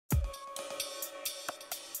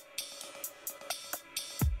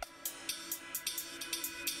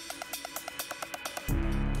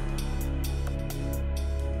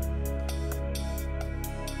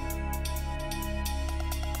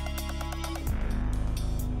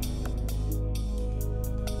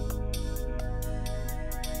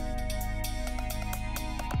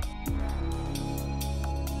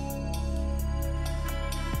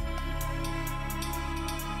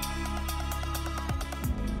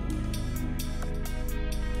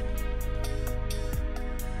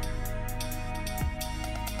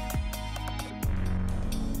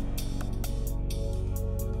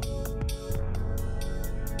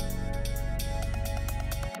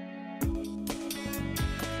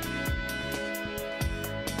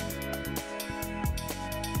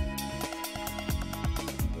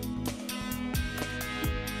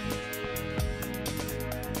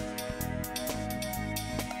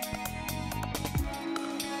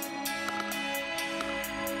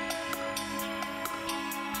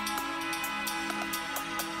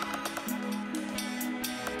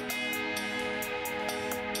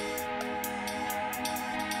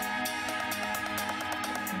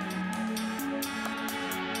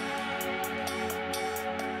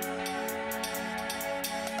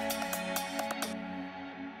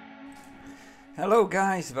Hello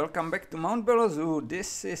guys, welcome back to Mt.Bello ZOO.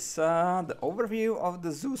 This is the overview of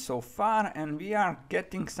the zoo so far, and we are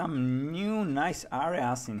getting some new nice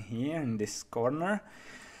areas in here in this corner.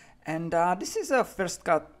 And this is a first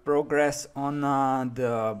cut progress on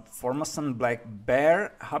the Formosan Black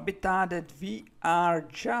Bear habitat that we are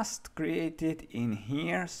just created in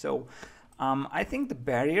here. So I think the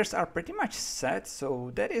barriers are pretty much set,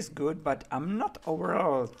 so that is good, but I'm not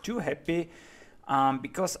overall too happy.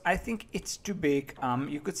 Because I think it's too big.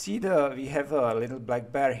 You could see we have a little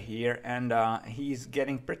black bear here, and he's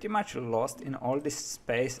getting pretty much lost in all this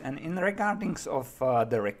space. And in regardings of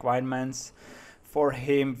the requirements for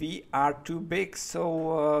him, we are too big,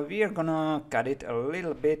 so we are gonna cut it a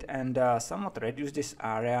little bit and somewhat reduce this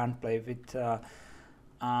area and play with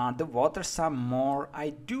the water some more. I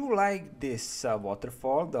do like this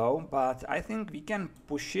waterfall though, but I think we can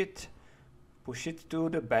push it to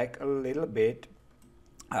the back a little bit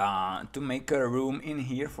to make a room in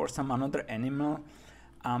here for some another animal.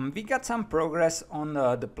 We got some progress on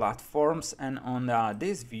the platforms and on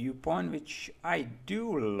this viewpoint, which I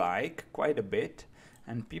do like quite a bit,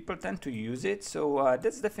 and people tend to use it, so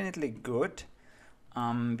that's definitely good.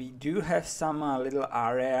 We do have some little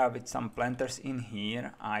area with some planters in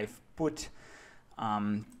here. I've put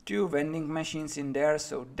 2 vending machines in there,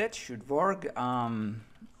 so that should work.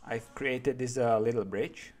 I've created this little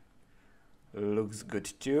bridge. Looks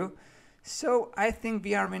good too. So I think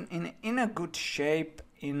we are in a good shape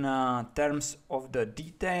in terms of the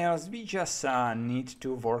details. We just need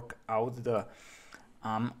to work out the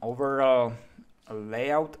overall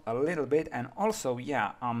layout a little bit. And also,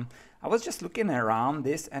 yeah, I was just looking around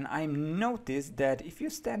this and I noticed that if you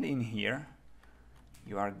stand in here,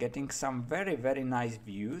 you are getting some very nice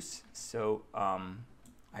views. So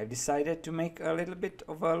I've decided to make a little bit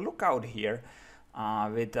of a lookout here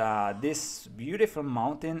with this beautiful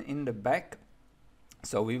mountain in the back.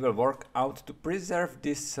 So we will work out to preserve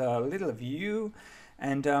this little view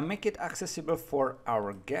and make it accessible for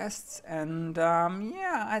our guests. And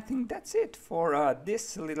yeah, I think that's it for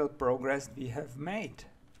this little progress we have made.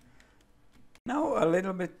 Now a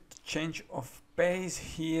little bit change of pace.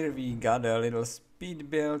 Here we got a little speed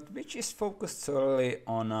build which is focused solely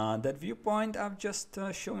on that viewpoint I've just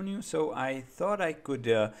shown you. So I thought I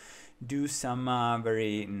could do some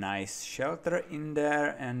very nice shelter in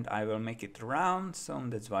there, and I will make it round. So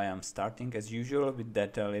that's why I'm starting as usual with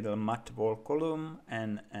that little mud wall column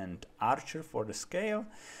and archer for the scale.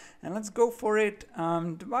 And let's go for it.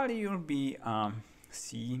 While you'll be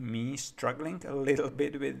see me struggling a little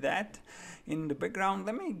bit with that in the background,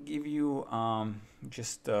 let me give you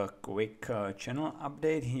just a quick channel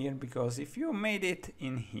update here, because if you made it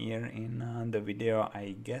in here in the video,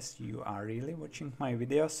 I guess you are really watching my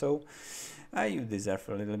video, so you deserve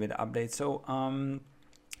a little bit update. So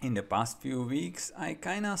in the past few weeks I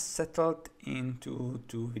kind of settled into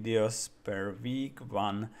 2 videos per week,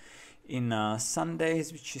 one in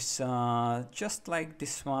Sundays, which is just like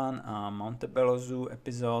this one, Mt.Bello ZOO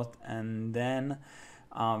episode, and then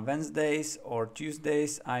Wednesdays or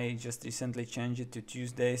Tuesdays, I just recently changed it to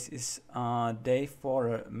Tuesdays, is day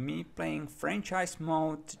for me playing franchise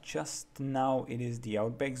mode. Just now it is the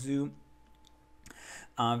Outback Zoo,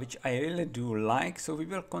 which I really do like, so we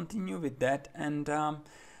will continue with that. And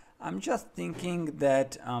I'm just thinking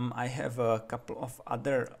that I have a couple of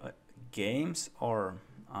other games or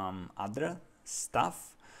other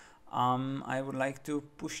stuff I would like to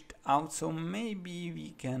push out, so maybe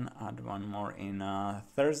we can add one more in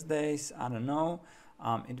Thursdays. I don't know,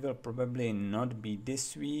 it will probably not be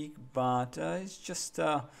this week, but it's just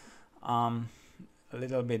a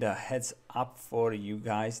little bit a heads up for you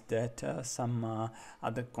guys that some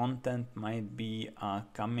other content might be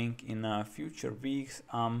coming in future weeks.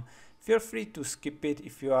 Feel free to skip it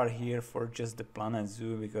if you are here for just the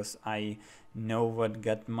planetzoo, because I know what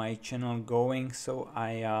got my channel going. So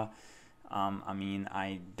I mean,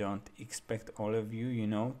 I don't expect all of you, you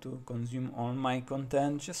know, to consume all my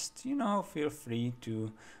content. Just, you know, feel free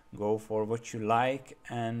to go for what you like,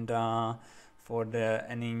 and for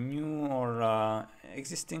any new or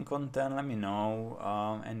existing content, let me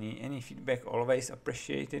know. Any feedback always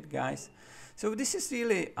appreciated, guys. So this is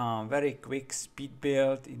really a very quick speed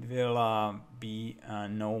build. It will be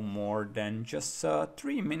no more than just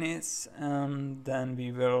 3 minutes, and then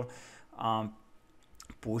we will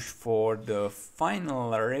push for the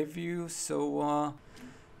final review. So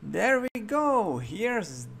There we go.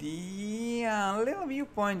 Here's the little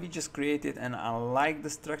viewpoint we just created, and I like the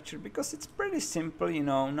structure because it's pretty simple, you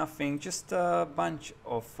know, nothing, just a bunch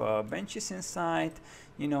of benches inside,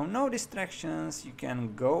 you know, no distractions. You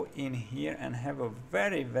can go in here and have a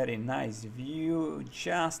very nice view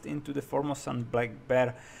just into the Formosan Black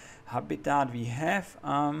Bear habitat we have.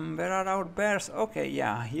 Where are our bears? Okay,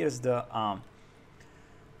 yeah, here's the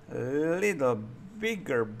little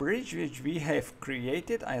bigger bridge which we have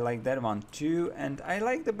created. I like that one too, and I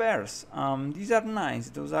like the bears. These are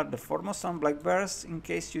nice. Those are the Formosan Black Bears. In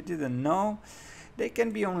case you didn't know, they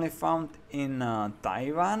can be only found in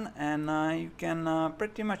Taiwan, and you can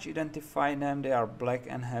pretty much identify them. They are black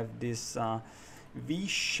and have this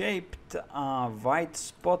V-shaped white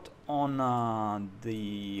spot on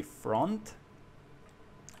the front.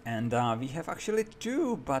 And we have actually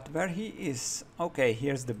two, but where he is? Okay,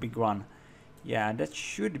 here's the big one. Yeah, that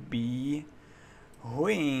should be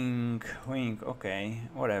Wing. Okay,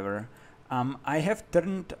 whatever. I have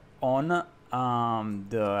turned on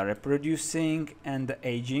the reproducing and the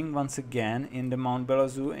aging once again in the Mt.Bello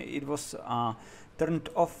ZOO. It was turned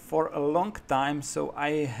off for a long time, so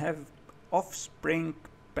I have offspring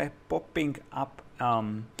popping up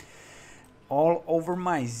all over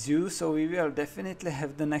my zoo. So we will definitely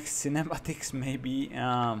have the next cinematics, maybe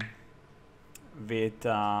with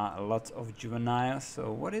lots of juveniles.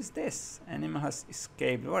 So what is this? Animal has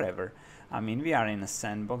escaped. Whatever. I mean, we are in a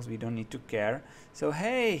sandbox, we don't need to care. So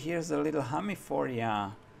hey, here's a little hummy for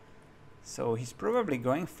ya. So he's probably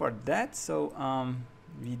going for that. So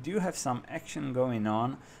we do have some action going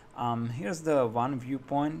on. Here's the one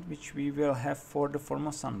viewpoint which we will have for the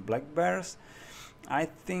Formosan Black Bears. I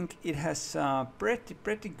think it has a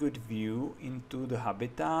pretty good view into the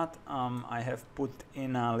habitat. I have put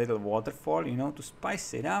in a little waterfall, you know, to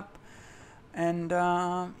spice it up. And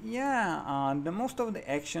yeah, the most of the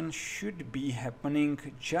action should be happening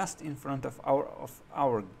just in front of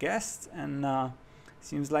our guests, and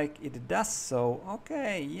seems like it does so.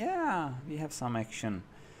 Okay, yeah, we have some action.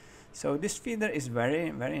 So this feeder is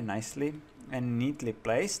very nicely and neatly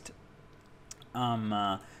placed.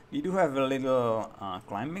 We do have a little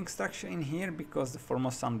climbing structure in here because the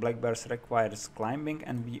Formosan Black Bears requires climbing,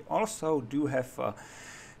 and we also do have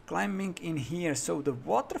climbing in here. So the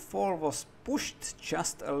waterfall was pushed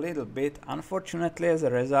just a little bit. Unfortunately, as a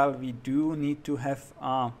result, we do need to have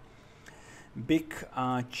a big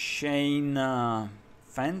chain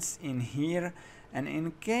fence in here. And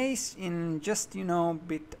in case, in just, you know,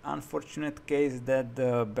 bit unfortunate case that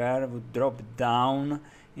the bear would drop down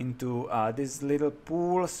into this little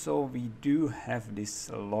pool, so we do have this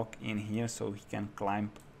lock in here so he can climb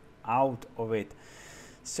out of it.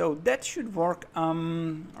 So that should work.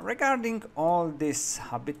 Regarding all this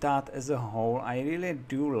habitat as a whole, I really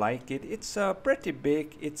do like it. It's pretty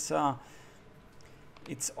big. It's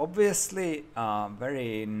obviously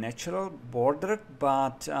very natural bordered,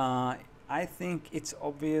 but I think it's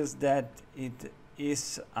obvious that it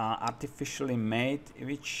is artificially made,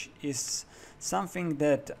 which is something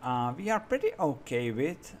that we are pretty okay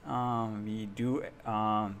with. We do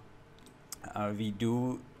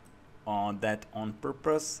that on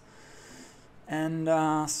purpose,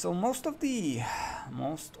 and so most of the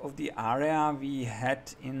area we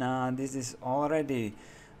had in this is already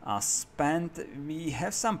spent. We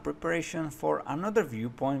have some preparation for another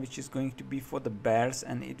viewpoint, which is going to be for the bears,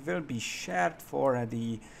 and it will be shared for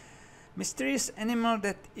the mysterious animal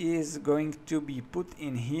that is going to be put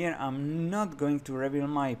in here. I'm not going to reveal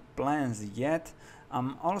my plans yet.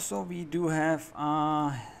 Also, we do have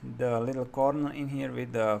the little corner in here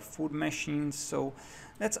with the food machines, so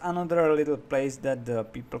that's another little place that the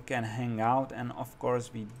people can hang out. And of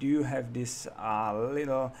course, we do have this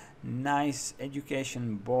little nice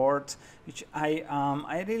education board, which I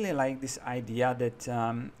really like this idea that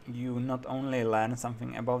you not only learn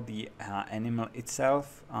something about the animal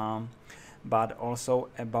itself, but also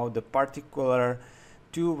about the particular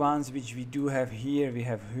two ones which we do have here. We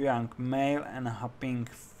have Huang male and Hopping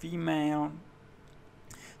female.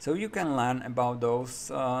 So you can learn about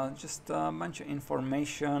those, just a bunch of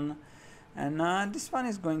information. And this one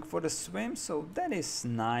is going for the swim, so that is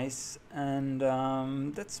nice. And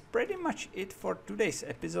that's pretty much it for today's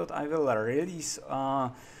episode. I will release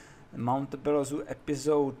Mt.Bello ZOO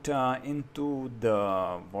episode into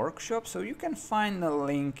the workshop, so you can find the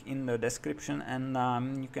link in the description,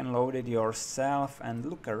 and you can load it yourself and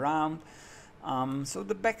look around. So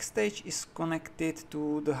the backstage is connected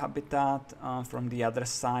to the habitat from the other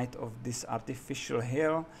side of this artificial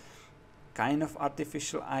hill. Kind of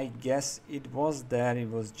artificial, I guess. It was there, it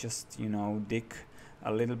was just, you know, dig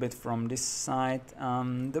a little bit from this side.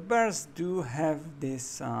 The bears do have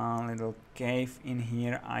this little cave in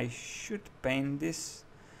here. I should paint this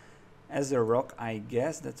as a rock, I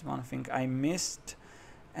guess. That's one thing I missed.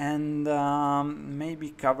 And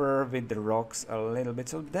maybe cover with the rocks a little bit.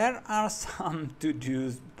 So there are some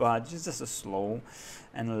to-dos, but just a slow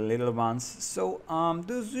and little ones. So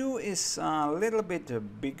the zoo is a little bit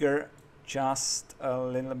bigger, just a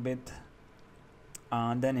little bit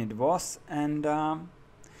than it was. And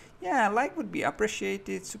yeah, like would be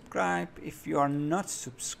appreciated. Subscribe if you are not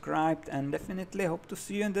subscribed, and definitely hope to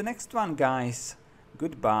see you in the next one, guys.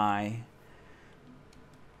 Goodbye.